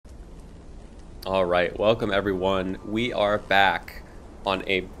All right, welcome everyone. We are back on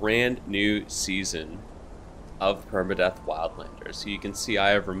a brand new season of Permadeath Wildlander. So you can see I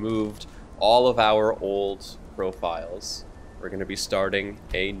have removed all of our old profiles. We're going to be starting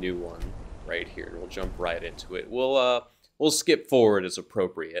a new one right here. We'll jump right into it. We'll skip forward as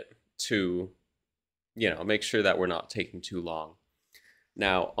appropriate to, make sure that we're not taking too long.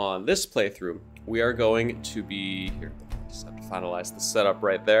 Now, on this playthrough, we are going to be here. Just have to finalize the setup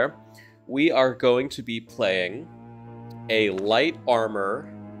right there. We are going to be playing a light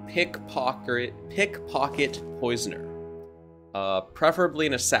armor pickpocket poisoner. Preferably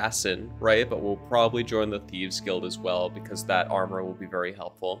an assassin, right? But we'll probably join the Thieves Guild as well because that armor will be very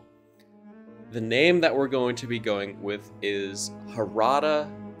helpful. The name that we're going to be going with is Harrada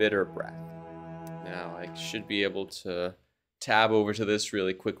Bitterbreath. Now, I should be able to tab over to this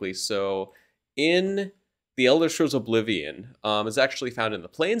really quickly. So, in the Elder Scrolls Oblivion is actually found in the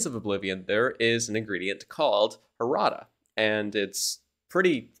Plains of Oblivion. There is an ingredient called Harrada, and it's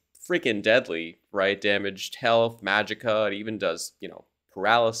pretty freaking deadly, right? Damaged health, magicka, it even does,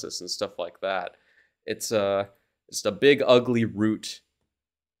 paralysis and stuff like that. It's a big ugly root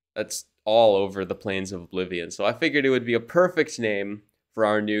that's all over the Plains of Oblivion. So I figured it would be a perfect name for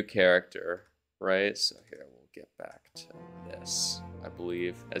our new character, right? So here we'll get back to this, I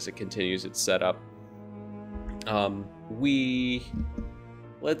believe, as it continues its setup.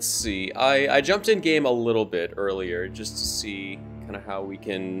 Let's see, I jumped in game a little bit earlier just to see kind of how we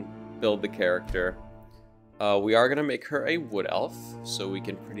can build the character. We are going to make her a wood elf, so we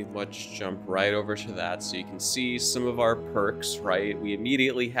can pretty much jump right over to that. So you can see some of our perks, right? We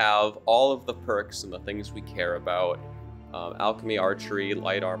immediately have all of the perks and the things we care about. Alchemy, archery,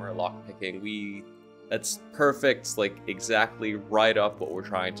 light armor, lockpicking. That's perfect, like exactly right up what we're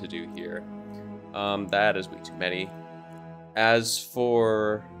trying to do here. That is way too many. As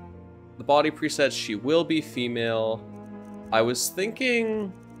for the body presets, she will be female. I was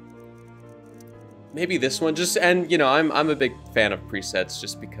thinking maybe this one, I'm a big fan of presets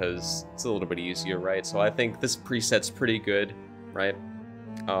just because it's a little bit easier, right? So I think this preset's pretty good, right?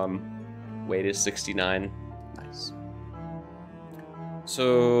 Weight is 69. Nice.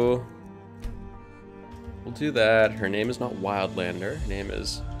 So we'll do that. Her name is not Wildlander. Her name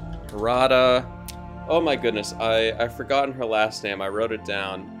is Harrada. Oh my goodness, I've forgotten her last name. I wrote it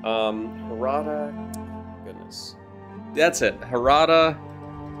down. Harrada. Goodness. That's it. Harrada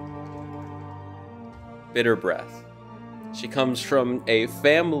Bitterbreath. She comes from a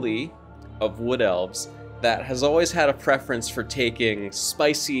family of wood elves that has always had a preference for taking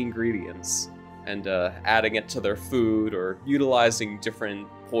spicy ingredients and adding it to their food or utilizing different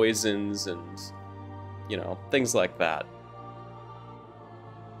poisons and, things like that.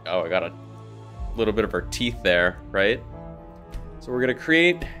 Oh, I got a little bit of her teeth there, right? So we're gonna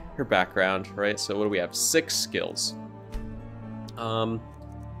create her background, right? So what do we have? 6 skills.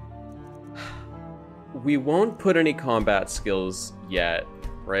 We won't put any combat skills yet,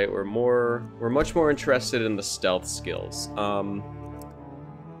 right? We're much more interested in the stealth skills.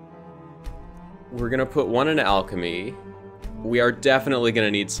 We're gonna put 1 in alchemy. We are definitely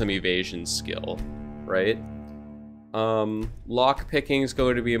gonna need some evasion skill, right? Lock picking is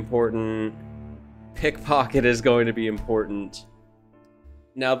going to be important. Pickpocket is going to be important.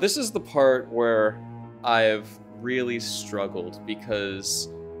 Now, this is the part where I've really struggled because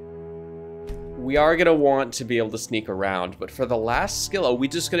we are going to want to be able to sneak around, but for the last skill, are we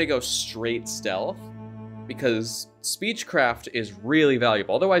just going to go straight stealth? Because speechcraft is really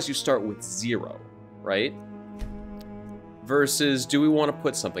valuable. Otherwise, you start with 0, right? Versus, do we want to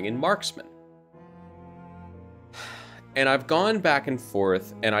put something in marksman? And I've gone back and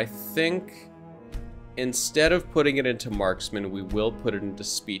forth, and I think instead of putting it into marksman, we will put it into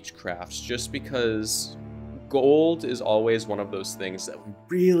speechcrafts, just because gold is always one of those things that we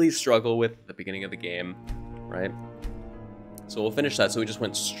really struggle with at the beginning of the game, right? So we'll finish that. So we just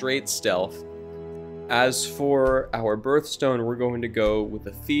went straight stealth. As for our birthstone, we're going to go with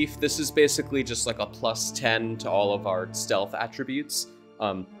a thief. This is basically just like a +10 to all of our stealth attributes.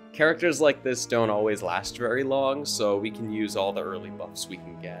 Characters like this don't always last very long, so we can use all the early buffs we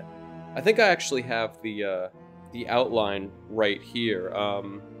can get. I think I actually have the outline right here.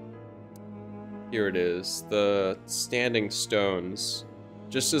 Here it is, the standing stones.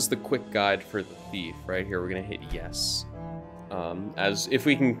 Just as the quick guide for the thief, right here, we're gonna hit yes. As if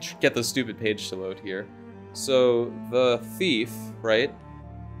we can get the stupid page to load here. So the thief, right?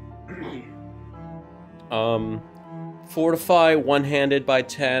 Fortify one-handed by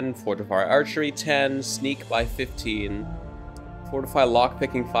 10, fortify archery 10, sneak by 15, fortify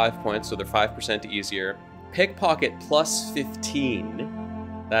lockpicking 5 points, so they're 5% easier. Pickpocket plus 15,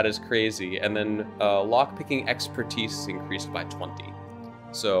 That is crazy. And then lockpicking expertise is increased by 20.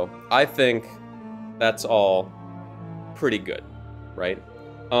 So I think that's all pretty good, right?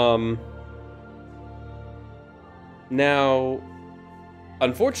 Now,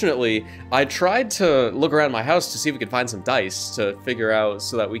 unfortunately, I tried to look around my house to see if we could find some dice to figure out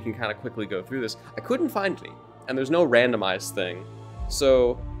so that we can kind of quickly go through this. I couldn't find any, and there's no randomized thing.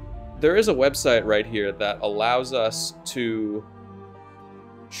 So there is a website right here that allows us to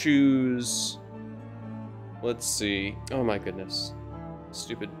choose, let's see, oh my goodness,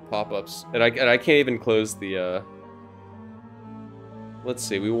 stupid pop-ups, and I can't even close the, let's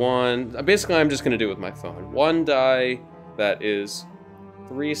see, we want, basically I'm just gonna do it with my phone. One die that is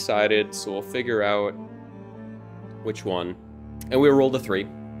 3-sided, so we'll figure out which one, and we rolled a 3.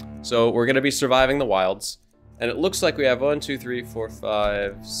 So we're gonna be surviving the wilds, and it looks like we have 1, 2, 3, 4,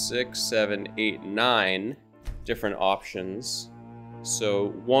 5, 6, 7, 8, 9 different options. So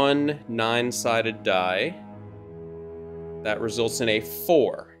 1 9-sided die, that results in a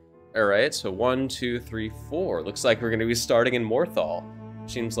 4. All right, so 1, 2, 3, 4. Looks like we're going to be starting in Morthal.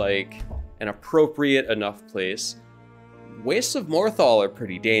 Seems like an appropriate enough place. Wastes of Morthal are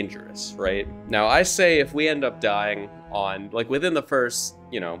pretty dangerous, right? Now, I say if we end up dying on, like, within the first,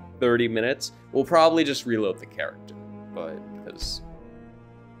 30 minutes, we'll probably just reload the character. But, because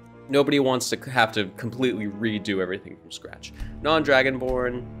nobody wants to have to completely redo everything from scratch.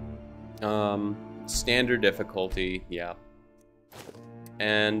 Non-Dragonborn, standard difficulty, yeah.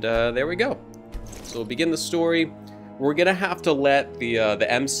 And there we go. So we'll begin the story. We're gonna have to let the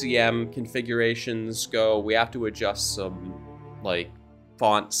MCM configurations go. We have to adjust some, like,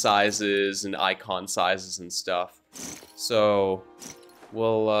 font sizes and icon sizes and stuff. So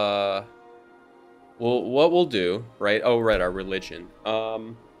what we'll do, right? Oh, right, our religion.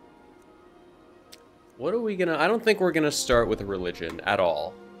 What are we gonna? I don't think we're gonna start with a religion at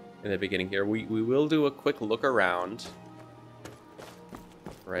all in the beginning here. We will do a quick look around.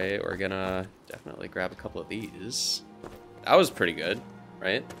 Right, we're gonna definitely grab a couple of these. That was pretty good,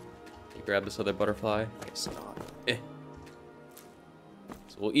 right? You grab this other butterfly? I guess not.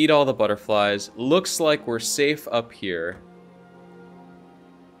 So we'll eat all the butterflies. Looks like we're safe up here.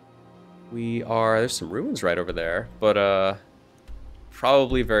 There's some ruins right over there, but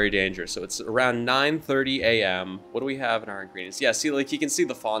probably very dangerous. So it's around 9:30 a.m. What do we have in our ingredients? Yeah, see, like, you can see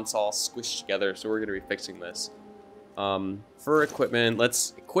the fonts all squished together, so we're gonna be fixing this. Fur equipment,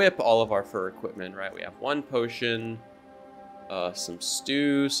 let's equip all of our fur equipment, right? We have 1 potion, some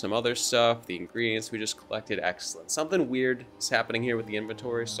stew, some other stuff, the ingredients we just collected, excellent. Something weird is happening here with the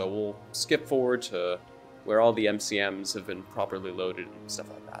inventory, so we'll skip forward to where all the MCMs have been properly loaded and stuff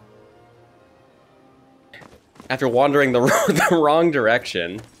like that. After wandering the wrong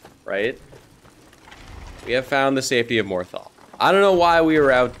direction, right? We have found the safety of Morthal. I don't know why we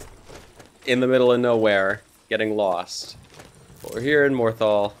were out in the middle of nowhere, getting lost. But we're here in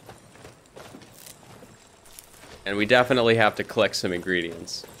Morthal. And we definitely have to collect some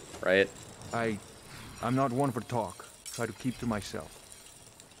ingredients, right? I'm not one for talk. Try to keep to myself.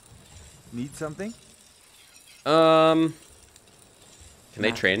 Need something? Can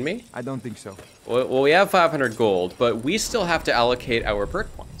they train me? I don't think so. Well, we have 500 gold, but we still have to allocate our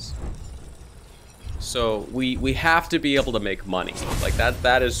perk points. So we have to be able to make money. Like,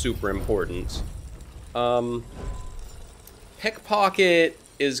 that is super important. Pickpocket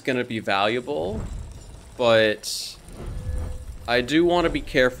is gonna be valuable, but I do want to be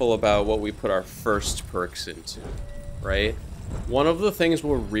careful about what we put our first perks into, right? One of the things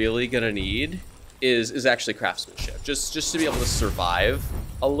we're really gonna need is actually craftsmanship, just to be able to survive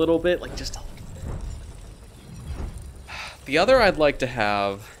a little bit, like just a little bit. The other I'd like to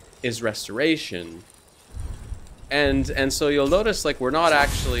have is restoration. And so you'll notice, like, we're not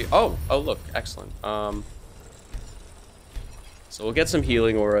actually... Oh, look, excellent. So we'll get some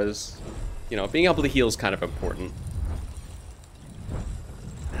healing auras. You know, being able to heal is kind of important.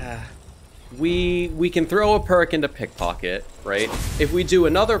 We can throw a perk into pickpocket, right? If we do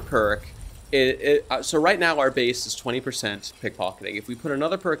another perk, so right now our base is 20% pickpocketing. If we put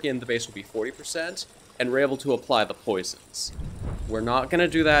another perk in, the base will be 40%, and we're able to apply the poisons. We're not gonna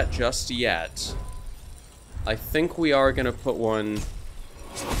do that just yet. I think we are gonna put one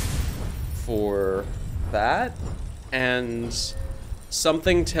for that, and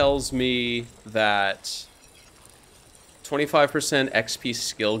something tells me that 25% XP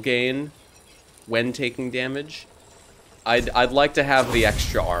skill gain when taking damage. I'd like to have the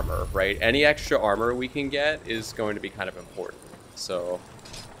extra armor, right? Any extra armor we can get is going to be kind of important. So,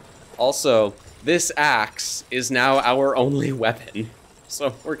 also, this axe is now our only weapon,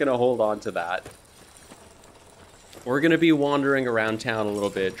 so we're gonna hold on to that. we're gonna be wandering around town a little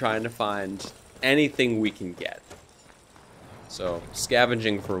bit, trying to find anything we can get. So,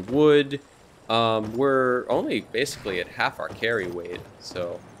 scavenging for wood. We're only basically at half our carry weight,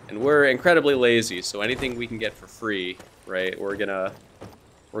 so, and we're incredibly lazy, so anything we can get for free, right, we're gonna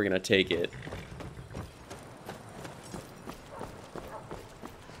take it.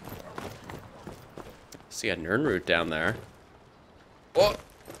 See a Nirnroot down there. Oh!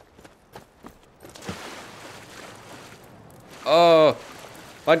 Oh!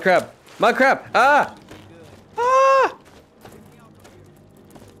 Mud crab! Mud crab! Ah! Ah!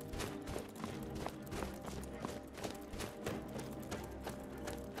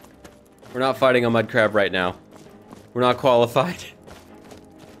 We're not fighting a mud crab right now. We're not qualified.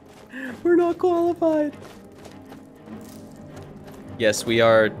 We're not qualified. Yes, we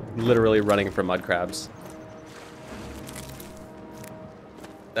are literally running from mud crabs.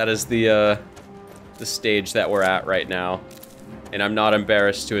 That is the stage that we're at right now. And I'm not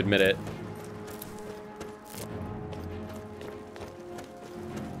embarrassed to admit it.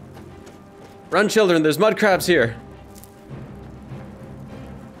 Run, children, there's mud crabs here.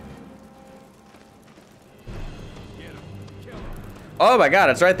 Oh my god,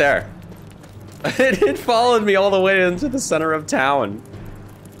 it's right there. It followed me all the way into the center of town.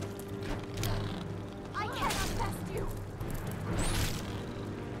 I cannot test you.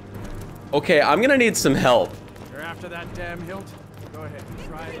 Okay, I'm gonna need some help. You're after that damn hilt? Go ahead,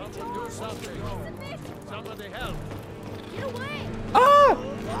 try it. Do something. Somebody help. Get away.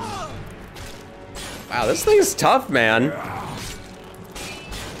 Ah! Wow, this thing's tough, man.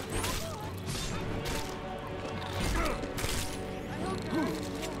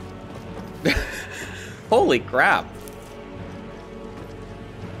 Holy crap.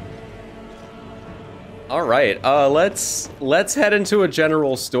 All right, let's head into a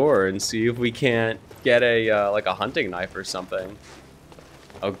general store and see if we can't get a like a hunting knife or something.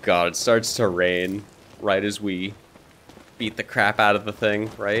 Oh god, it starts to rain right as we beat the crap out of the thing,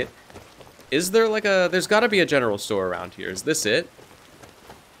 right? Is there like a, there's gotta be a general store around here. Is this it?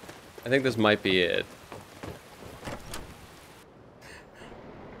 I think this might be it.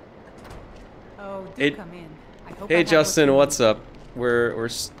 Oh, do Hey- come in. I hope I Hey have Justin, what you what's need. up? We're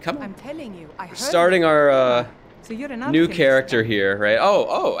coming. I'm telling you, I heard Starting it. our So you're an new alchemist character then. here, right?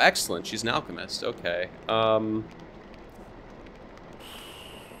 Oh, excellent. She's an alchemist. Okay.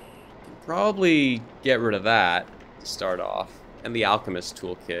 Probably get rid of that to start off. And the alchemist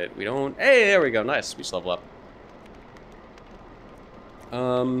toolkit. We don't. Hey, there we go. Nice. We just level up.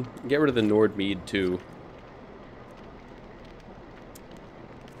 Get rid of the Nord mead too.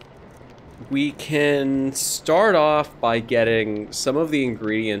 We can start off by getting some of the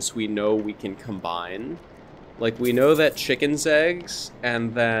ingredients we know we can combine. Like, we know that chicken's eggs,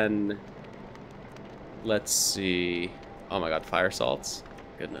 and then... Let's see... Oh my god, fire salts.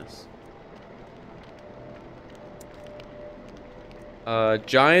 Goodness.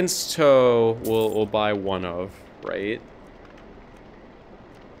 Giant's toe we'll buy one of, right?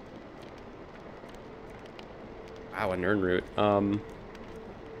 Wow, a Nirnroot. I'm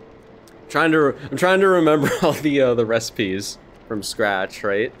trying to remember all the recipes from scratch,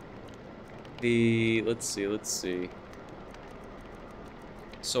 right? Let's see.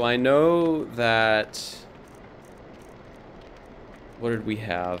 So I know that, what did we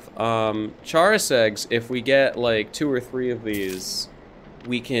have? Charis eggs, if we get like 2 or 3 of these,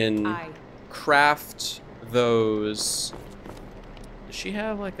 we can craft those. Does she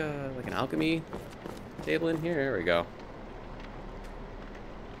have like an alchemy table in here? There we go.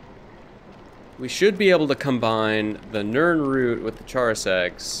 We should be able to combine the Nirnroot with the Charis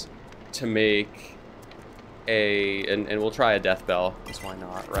eggs to make and we'll try a death bell, because why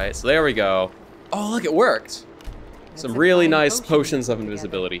not, right? So there we go. Oh, look, it worked. Some really nice potions of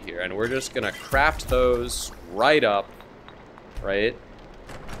invisibility here, and we're just gonna craft those right up, right?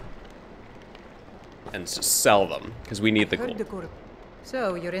 And just sell them, because we need the gold.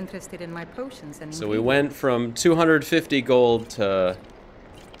 So you're interested in my potions and So we went from 250 gold to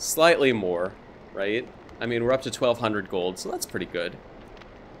slightly more, right? I mean, we're up to 1,200 gold, so that's pretty good.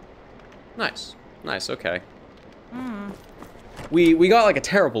 Nice. Nice, okay. We got like a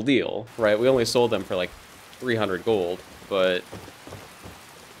terrible deal, right? We only sold them for like 300 gold, but...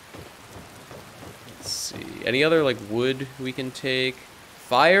 Let's see. Any other like wood we can take?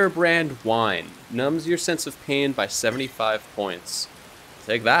 Firebrand wine. Numbs your sense of pain by 75 points.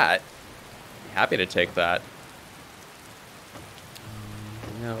 Take that. Happy to take that.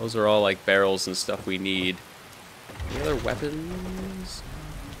 Yeah, those are all like barrels and stuff we need. Any other weapons?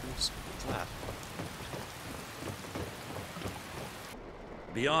 What's that?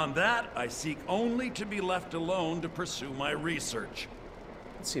 Beyond that, I seek only to be left alone to pursue my research.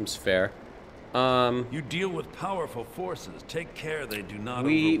 That seems fair. You deal with powerful forces. Take care they do not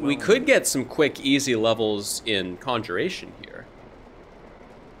we overwhelm could you. get some quick, easy levels in Conjuration here.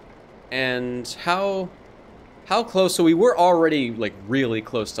 And how close? So we were already like really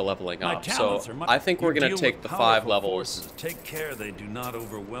close to leveling My up. So talents are I think we're You gonna deal take with the 5 powerful levels forces. Take care they do not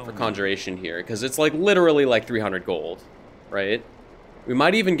overwhelm for you. Conjuration here, because it's like literally like 300 gold, right? We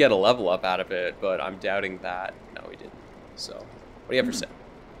might even get a level up out of it, but I'm doubting that. No, we didn't. So, what do you have to say?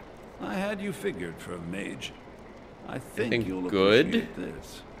 I had you figured for a mage. I think Anything you'll good? appreciate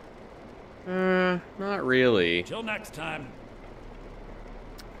this. Not really. Till next time.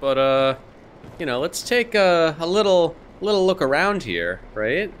 But you know, let's take a little look around here,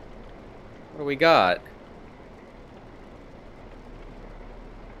 right? What do we got?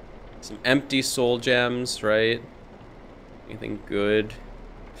 Some empty soul gems, right? Anything good?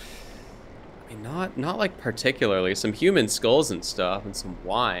 I mean, not like particularly. Some human skulls and stuff, and some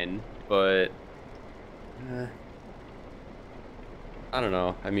wine, but I don't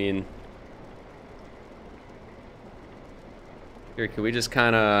know. I mean, here, can we just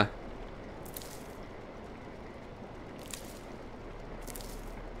kind of?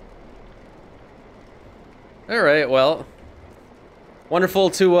 All right, well, wonderful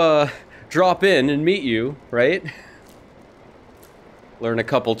to drop in and meet you, right? Learn a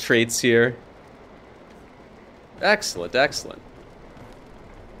couple traits here. Excellent, excellent.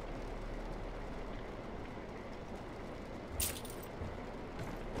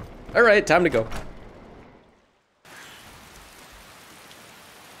 All right, time to go.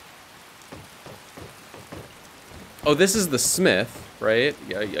 Oh, this is the smith, right?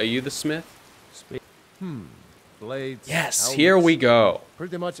 Yeah, are you the smith? Blades. Yes, here we go.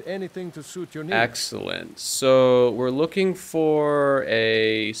 Pretty much anything to suit your needs. Excellent. So we're looking for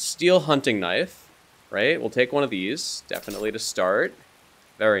a steel hunting knife, right? We'll take one of these, definitely to start.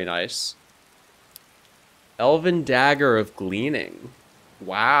 Very nice. Elven dagger of gleaning.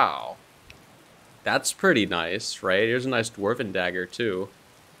 Wow. That's pretty nice, right? Here's a nice dwarven dagger too.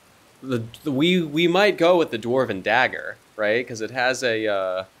 We might go with the dwarven dagger, right? Because it has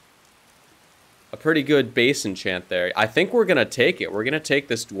a pretty good base enchant there. I think we're gonna take it. We're gonna take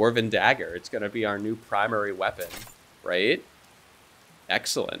this dwarven dagger. It's gonna be our new primary weapon, right?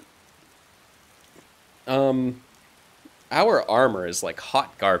 Excellent. Our armor is like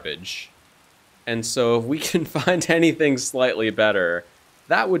hot garbage. And so if we can find anything slightly better,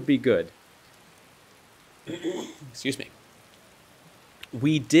 that would be good. Excuse me.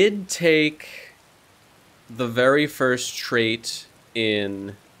 We did take the very first trait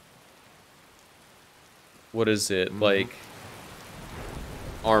in... What is it? Like...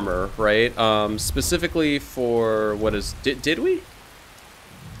 armor, right? Specifically for... What is... Did we?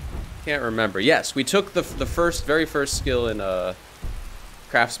 Can't remember. Yes, we took the very first skill in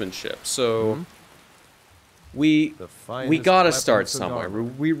craftsmanship. So... We gotta start somewhere.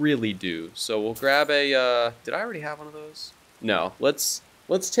 We really do. So we'll grab a... did I already have one of those? No. Let's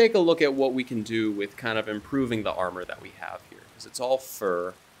take a look at what we can do with kind of improving the armor that we have here. Because it's all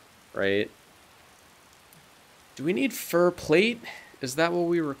fur, right? Do we need fur plate? Is that what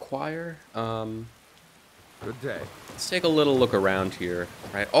we require? Good day. Let's take a little look around here,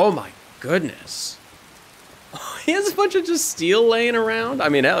 right? Oh my goodness. He has a bunch of just steel laying around. I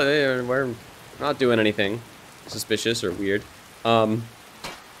mean, hell, we're not doing anything suspicious or weird.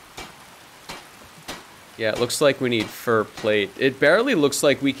 Yeah, it looks like we need fur plate. It barely looks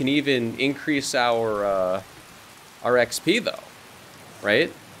like we can even increase our XP though,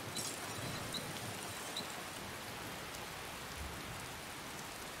 right?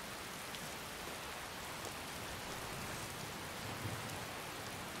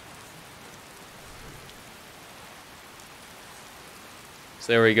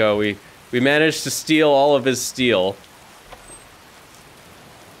 So there we go. We managed to steal all of his steel.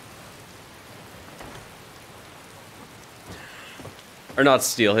 Or not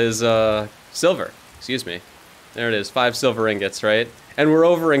steel, his silver. Excuse me. There it is, 5 silver ingots, right? And we're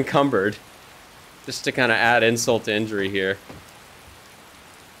over encumbered. Just to kind of add insult to injury here.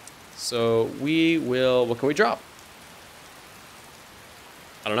 So we will... What can we drop?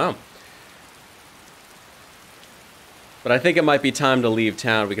 I don't know. But I think it might be time to leave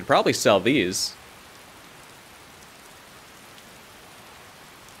town. We could probably sell these.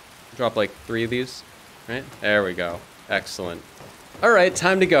 Drop like 3 of these, right? There we go. Excellent. All right,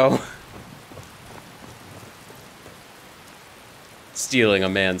 time to go. Stealing a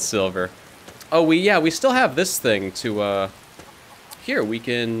man's silver. Oh, we still have this thing to, here, we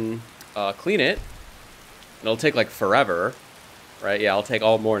can clean it. It'll take like forever. right? Yeah, I'll take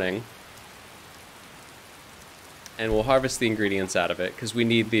all morning. And we'll harvest the ingredients out of it, because we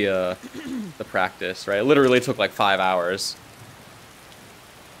need the practice, right? It literally took like 5 hours.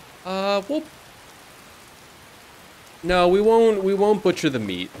 We'll... No, we won't butcher the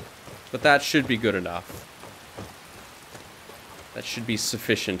meat. But that should be good enough. That should be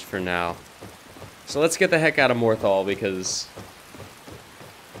sufficient for now. So let's get the heck out of Morthal, because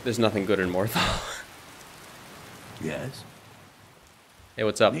there's nothing good in Morthal. Yes. Hey,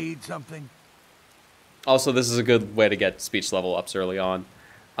 what's up? Need something? Also, this is a good way to get speech level ups early on.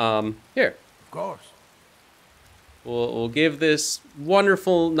 Here. Of course. We'll give this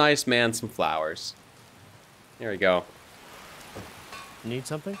wonderful, nice man some flowers. There we go. Need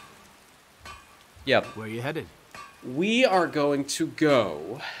something? Yep. Where you headed? We are going to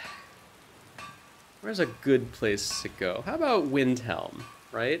go... Where's a good place to go? How about Windhelm,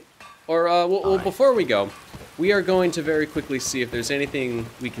 right? Or, well, before we go, we are going to very quickly see if there's anything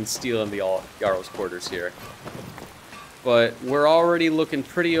we can steal in the Jarl's quarters here. But we're already looking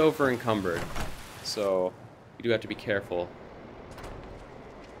pretty over-encumbered, so we do have to be careful.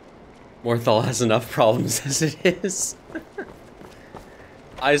 Morthal has enough problems as it is.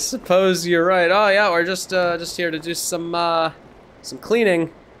 I suppose you're right. Oh yeah, we're just here to do some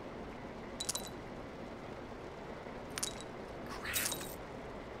cleaning.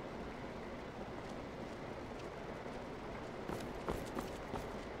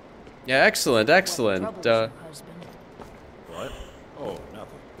 Yeah, excellent, excellent. Husband. What? Oh,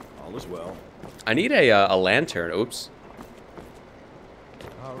 nothing. All is well. I need a lantern. Oops.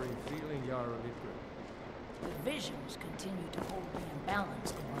 How are you feeling, Jarl Bitterbreath? The visions continue to hold me in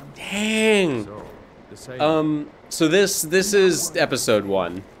balance, Gorm. Dang. So, the same. So this is episode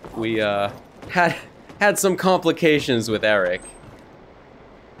 1. We had some complications with Eric.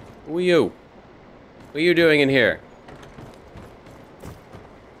 Who are you? What are you doing in here?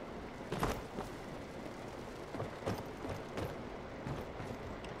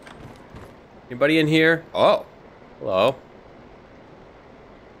 Anybody in here? Oh, hello.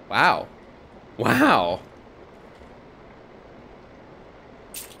 Wow. Wow.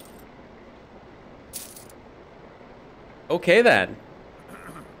 Okay then.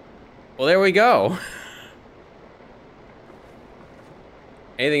 Well, there we go.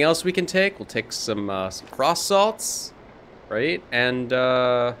 Anything else we can take? We'll take some frost salts, right? And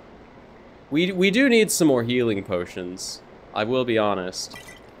we do need some more healing potions. I will be honest.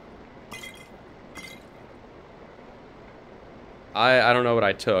 I don't know what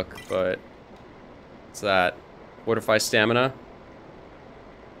I took, but what's that? Fortify stamina.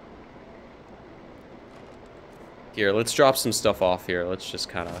 Here, let's drop some stuff off here. Let's just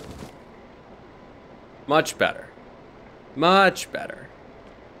kind of... Much better. Much better.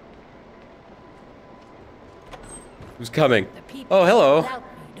 Who's coming? Oh, hello.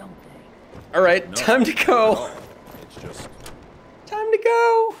 All right, No, time to go. no. It's just... Time to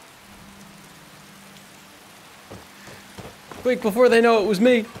go. Quick, before they know it was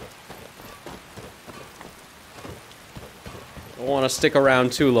me. Don't want to stick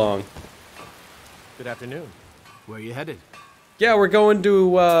around too long. Good afternoon. Where you headed? Yeah, we're going to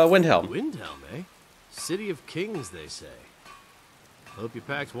Windhelm. Windhelm, eh? City of Kings, they say. Hope you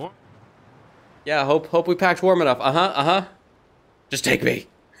packed warm. Yeah, hope we packed warm enough. Uh-huh. Just take me.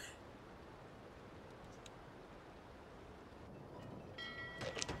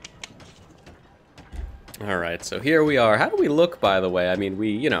 All right, so here we are. How do we look, by the way? I mean,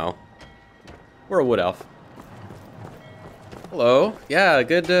 you know, we're a wood elf. Hello. Yeah,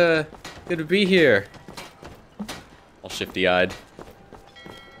 good to be here. All shifty-eyed.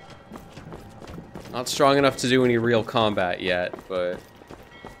 Not strong enough to do any real combat yet, but...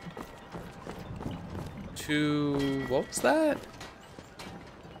 What was that?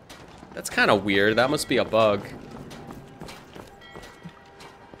 That's kind of weird. That must be a bug.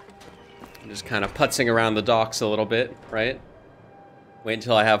 I'm just kind of putzing around the docks a little bit, right? Wait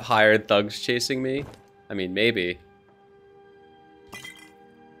until I have hired thugs chasing me. I mean, maybe.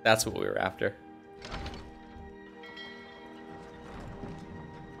 That's what we were after.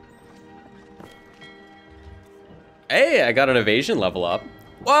 Hey, I got an evasion level up.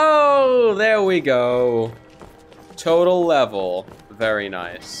 Whoa, there we go. Total level. Very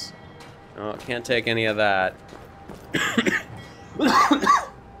nice. Oh, can't take any of that.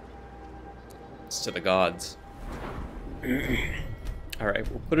 It's to the gods. Alright,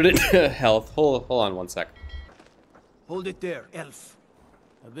 we'll put it into health. Hold on one sec. Hold it there, elf.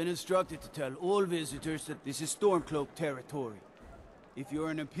 I've been instructed to tell all visitors that this is Stormcloak territory. If you're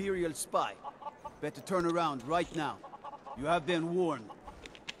an Imperial spy, better turn around right now. You have been warned.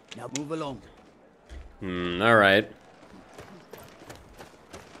 Now move along. Alright.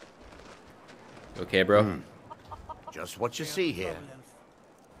 Okay, bro? Just what you see here.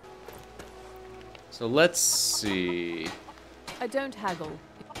 So let's see. I don't haggle.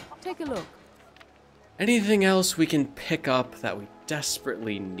 Take a look. Anything else we can pick up that we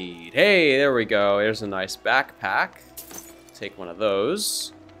desperately need? Hey, there we go. There's a nice backpack. Take one of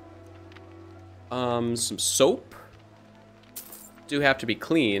those. Some soap. Do have to be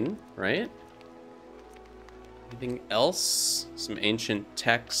clean, right? Anything else? Some ancient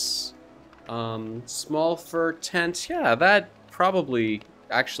texts. Small fur tent. Yeah, that probably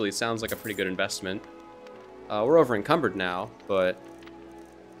actually sounds like a pretty good investment. We're over encumbered now, but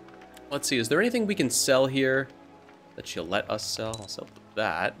let's see. Is there anything we can sell here that she'll let us sell? I'll sell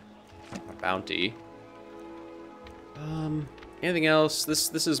that. A bounty. Anything else?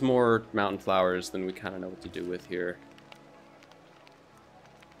 This is more mountain flowers than we kind of know what to do with here.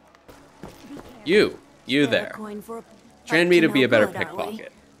 You there. Train me to be a better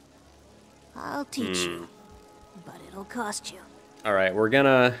pickpocket. I'll teach you, but it'll cost you. All right, we're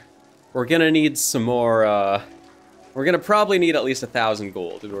gonna need some more. We're gonna probably need at least 1,000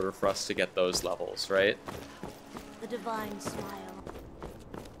 gold in order for us to get those levels, right? The divine smile.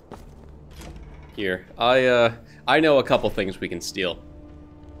 Here, I know a couple things we can steal.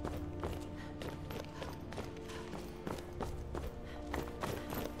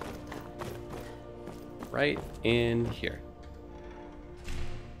 Right in here.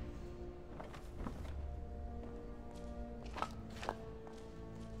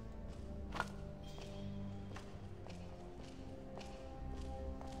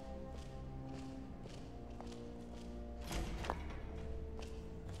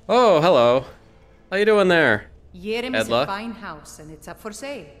 Oh, hello. How you doing there? Yerem is Edla? a fine house, and it's up for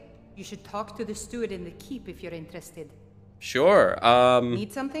sale. You should talk to the steward in the keep if you're interested. Sure.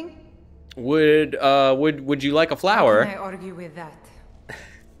 Need something? Would you like a flower? How can I argue with that?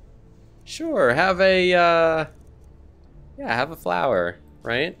 Sure. Have a have a flower,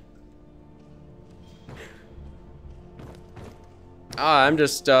 right? Ah, I'm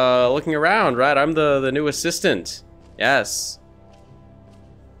just looking around, right? I'm the new assistant. Yes.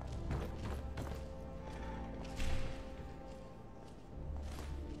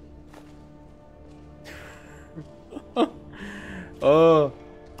 Oh.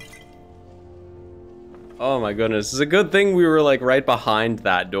 Oh my goodness. It's a good thing we were like right behind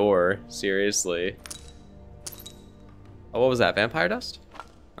that door. Seriously. Oh, what was that? Vampire dust?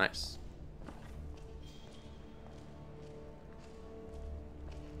 Nice.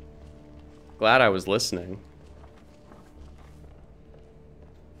 Glad I was listening.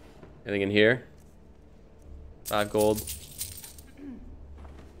 Anything in here? 5 gold.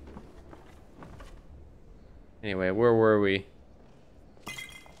 Anyway, where were we?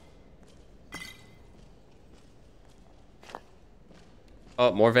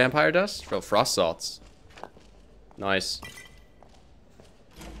 Oh, more vampire dust? Oh, frost salts. Nice.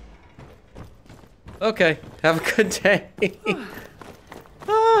 Okay, have a good day.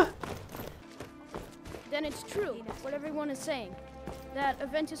 Then it's true, what everyone is saying. That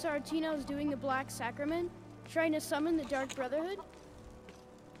Aventus Aretino is doing the Black Sacrament, trying to summon the Dark Brotherhood.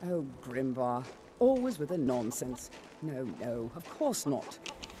 Oh, Grimvar. Always with the nonsense. No, no, of course not.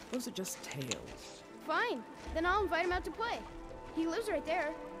 Those are just tales. Fine, then I'll invite him out to play. He lives right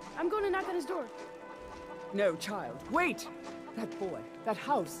there. I'm going to knock on his door. No, child, wait! That boy, that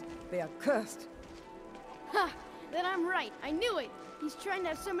house, they are cursed. Ha! Then I'm right. I knew it. He's trying to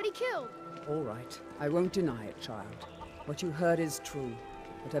have somebody killed. All right, I won't deny it, child. What you heard is true.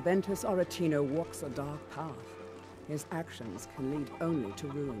 But Aventus Aretino walks a dark path. His actions can lead only to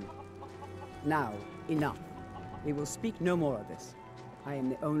ruin. Now, enough. We will speak no more of this. I am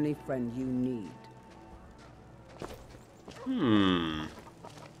the only friend you need.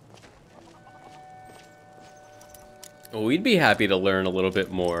 Well, we'd be happy to learn a little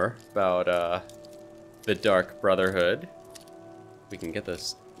bit more about the Dark Brotherhood. We can get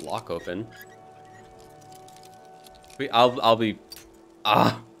this lock open. I'll be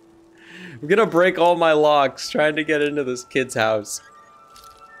I'm gonna break all my locks trying to get into this kid's house.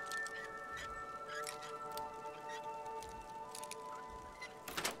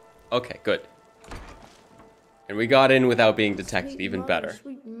 Okay, good. And we got in without being detected, Sweet even mother, better.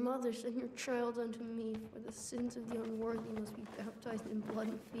 Sweet mother, send your child unto me, for the sins of the unworthy must be baptized in blood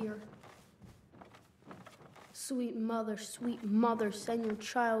and fear. Sweet mother, send your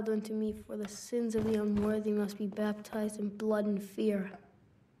child unto me, for the sins of the unworthy must be baptized in blood and fear.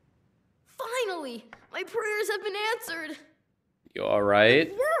 Finally! My prayers have been answered! You alright?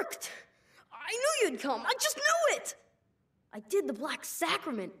 It worked! I knew you'd come! I just knew it! I did the Black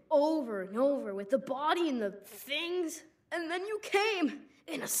Sacrament over and over with the body and the things, and then you came.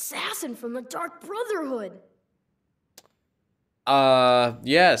 An assassin from the Dark Brotherhood.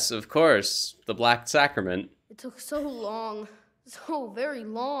 Yes, of course. The Black Sacrament. It took so long. So very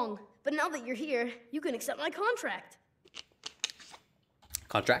long. But now that you're here, you can accept my contract.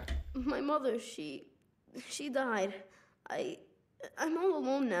 Contract? My mother, she died. I'm all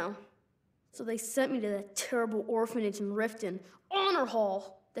alone now. So they sent me to that terrible orphanage in Riften. Honor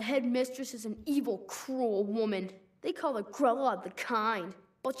Hall. The headmistress is an evil, cruel woman. They call her Grella the Kind.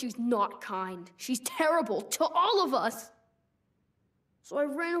 But she's not kind. She's terrible to all of us. So I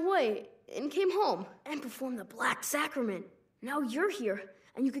ran away and came home and performed the Black Sacrament. Now you're here,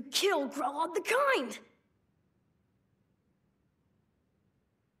 and you could kill Grella the Kind.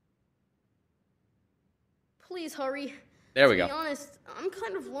 Please hurry. There we go. To be honest, I'm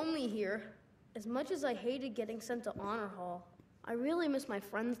kind of lonely here. As much as I hated getting sent to Honor Hall, I really miss my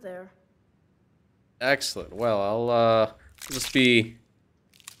friends there. Excellent. Well, I'll just be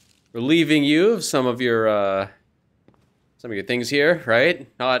relieving you of some of your things here, right?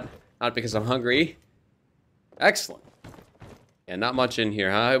 Not because I'm hungry. Excellent. Yeah, not much in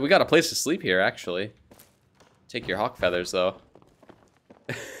here, huh? We got a place to sleep here, actually. Take your hawk feathers, though.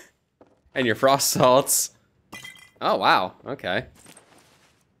 And your frost salts. Oh, wow. Okay.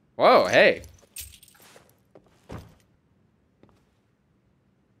 Whoa, hey.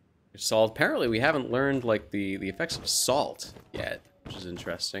 Your salt. Apparently, we haven't learned, like, the effects of salt yet, which is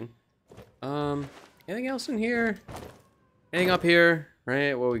interesting. Anything else in here? Anything up here?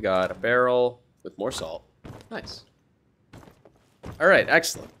 Right, what we got? A barrel with more salt. Nice. Alright,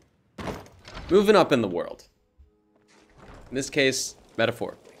 excellent. Moving up in the world. In this case,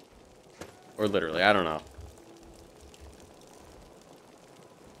 metaphorically. Or literally, I don't know.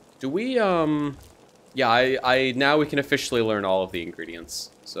 Do we, yeah, I now we can officially learn all of the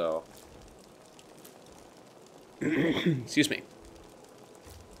ingredients, so. Excuse me.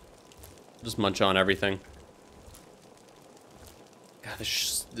 Just munch on everything. God,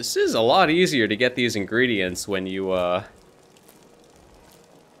 this is a lot easier to get these ingredients when you,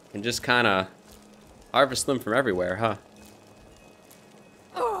 can just kind of harvest them from everywhere, huh?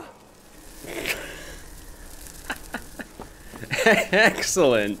 Oh.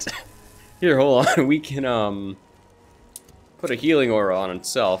 Excellent. Here, hold on. We can, put a healing aura on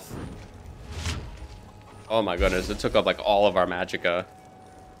itself. Oh my goodness, it took up, like, all of our magicka.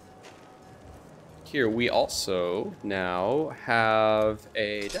 Here, we also now have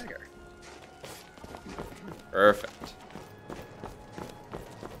a dagger. Perfect.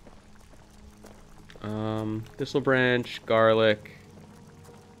 Thistle branch, garlic,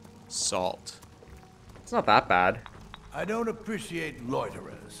 salt. It's not that bad. I don't appreciate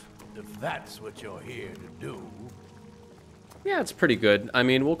loiterers, if that's what you're here to do. Yeah, it's pretty good. I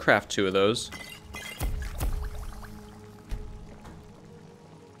mean, we'll craft 2 of those.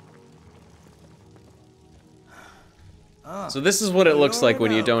 So this is what it looks like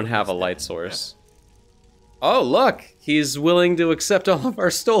when you don't have a light source. Oh, look! He's willing to accept all of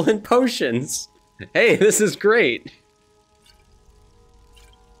our stolen potions! Hey, this is great!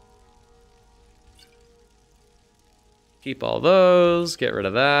 Keep all those, get rid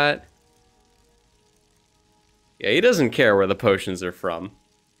of that. Yeah, he doesn't care where the potions are from.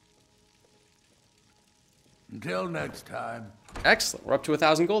 Until next time. Excellent, we're up to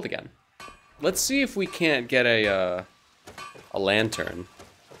 1,000 gold again. Let's see if we can't get a lantern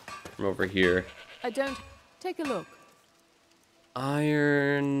from over here. I don't. Take a look.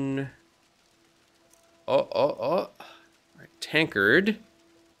 Iron. Oh. Right, tankard.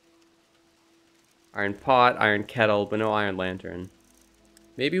 Iron pot, iron kettle, but no iron lantern.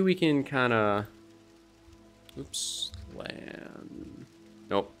 Maybe we can kind of. Oops.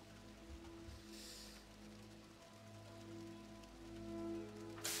 Nope.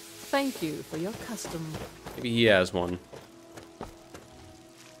 Thank you for your custom. Maybe he has one.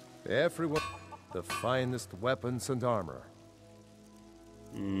 Everyone, the finest weapons and armor.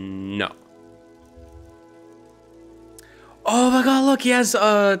 No. Oh my god, look, he has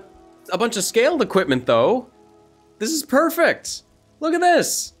a bunch of scaled equipment though. This is perfect. Look at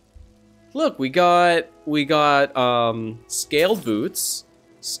this. Look, we got scaled boots,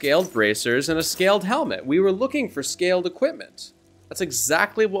 scaled bracers, and a scaled helmet. We were looking for scaled equipment. That's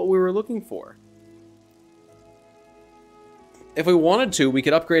exactly what we were looking for. If we wanted to, we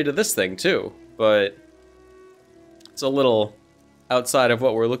could upgrade to this thing too, but it's a little outside of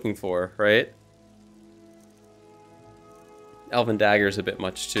what we're looking for, right? Elven dagger's a bit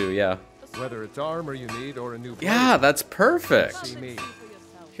much too, yeah. Whether it's armor you need or a new blade, yeah, that's perfect. see me.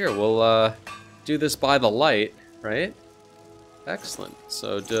 Here, we'll do this by the light, right? Excellent.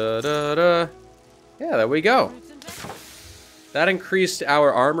 So, yeah, there we go. That increased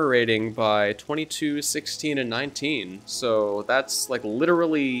our armor rating by 22, 16, and 19. So that's like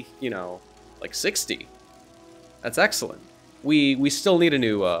literally, you know, like 60. That's excellent. We still need a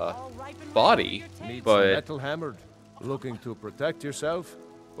new body, Need some but metal hammered. Looking to protect yourself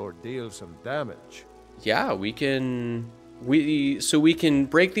or deal some damage? yeah, we can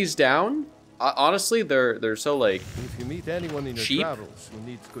break these down. Honestly, they're so like If you meet anyone in your cheap travels who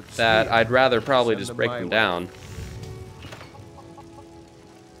needs good that steel, I'd rather probably send just them break my them way. down.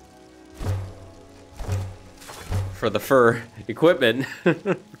 For the fur equipment. Buying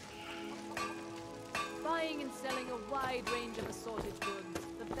and selling a wide range of assorted goods.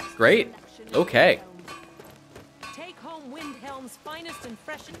 The best Great. selection in Okay. Windhelm. Take home Windhelm's finest and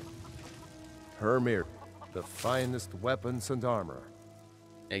freshest. Hermir, the finest weapons and armor.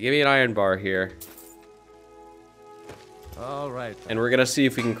 Yeah, give me an iron bar here. All right. And we're gonna see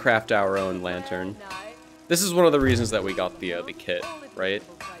if we can craft our own lantern. This is one of the reasons that we got the kit, right?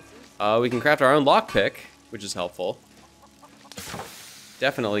 We can craft our own lockpick, which is helpful.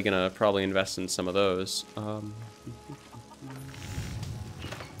 Definitely gonna probably invest in some of those.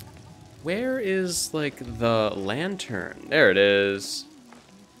 Where is, like, the lantern? There it is.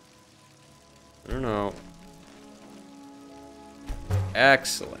 I don't know.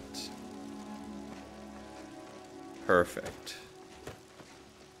 Excellent. Perfect.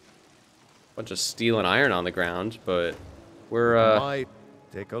 Bunch of steel and iron on the ground, but we're, Might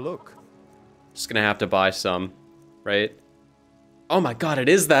take a look. just gonna have to buy some, right? Oh my god, it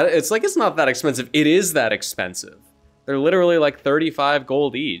is that. It's like it's not that expensive. It is that expensive. They're literally like 35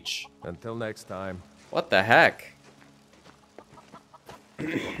 gold each. Until next time. What the heck?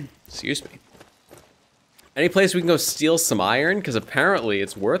 Excuse me. Any place we can go steal some iron? Because apparently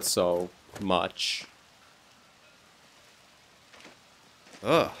it's worth so much.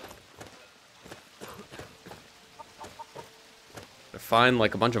 Ugh. To find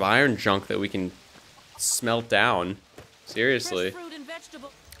like a bunch of iron junk that we can smelt down. Seriously.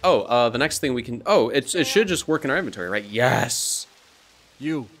 Oh, the next thing we can... Oh, it should just work in our inventory, right? Yes!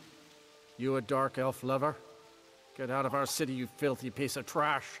 You a dark elf lover? Get out of our city, you filthy piece of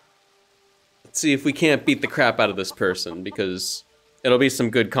trash. Let's see if we can't beat the crap out of this person, because it'll be some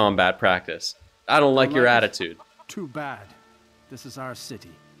good combat practice. I don't like your attitude. Too bad. This is our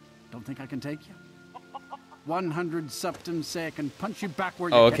city. Don't think I can take you? 100 septums say I can punch you back where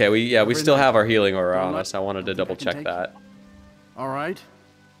you Oh, okay. We every still night. have our healing aura Don't on let- us. I wanted to don't double think I check can take that. All right.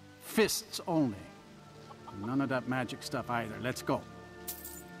 Fists only. None of that magic stuff either. Let's go.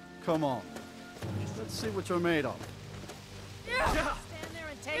 Come on. Let's see what you're made of. Stand there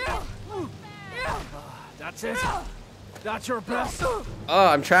and take it. That's it. That's your best. Oh,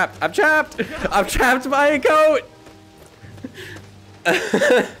 I'm trapped. I'm trapped. I'm trapped by a goat.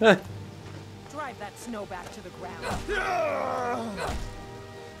 Drive that snow back to the ground.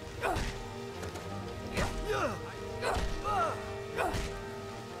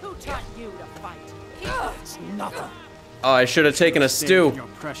 Who taught you to fight? It's nothing. Oh, I should have taken a Stay stew. in your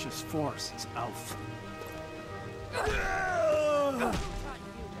precious forests, elf.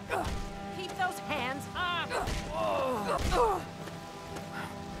 Keep those hands up.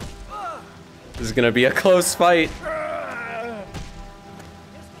 This is gonna be a close fight.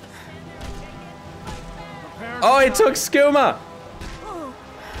 Oh, he took skooma.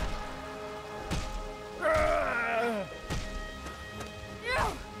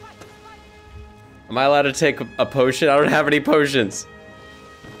 Am I allowed to take a potion? I don't have any potions.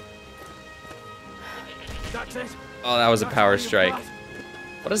 That's it. Oh, that was a power strike.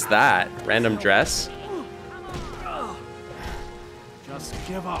 What is that? Random dress? Just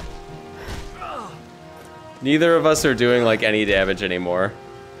give up. Neither of us are doing like any damage anymore.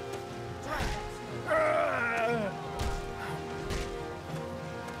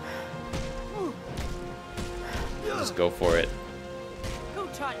 Just go for it. Who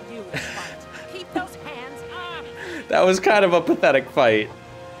taught you to fight? Keep those hands up. That was kind of a pathetic fight.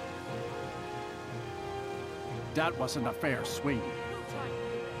 That wasn't a fair swing.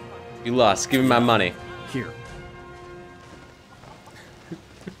 You lost. Give me my money. Here.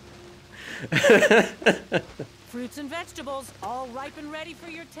 Fruits and vegetables, all ripe and ready for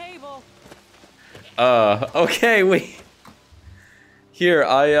your table. Okay, Here,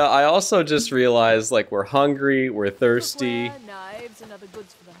 I also just realized, like, we're hungry, we're thirsty. Cookware, knives, and other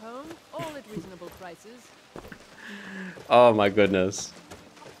goods for the home, all at reasonable prices. Oh my goodness.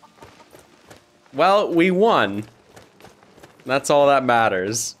 Well, we won. That's all that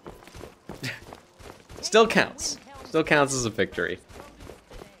matters. Still counts. Still counts as a victory.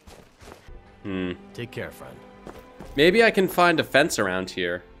 Take care, friend. Maybe I can find a fence around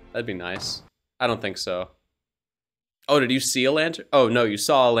here. That'd be nice. I don't think so. Oh, did you see a lantern? Oh, no, you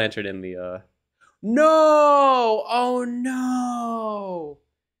saw a lantern in the, No! Oh, no!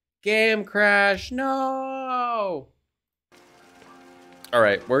 Game crash, no!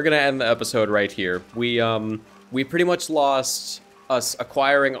 Alright, we're gonna end the episode right here. We pretty much lost us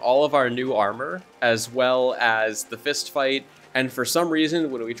acquiring all of our new armor, as well as the fist fight, and for some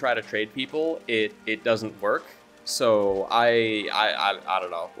reason, when we try to trade people, it doesn't work. So I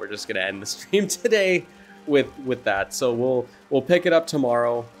don't know. We're just gonna end the stream today with that. So we'll pick it up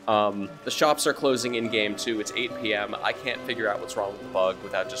tomorrow. The shops are closing in game too. It's 8 p.m. I can't figure out what's wrong with the bug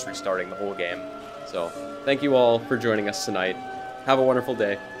without just restarting the whole game. So thank you all for joining us tonight. Have a wonderful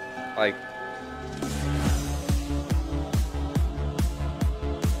day. Bye.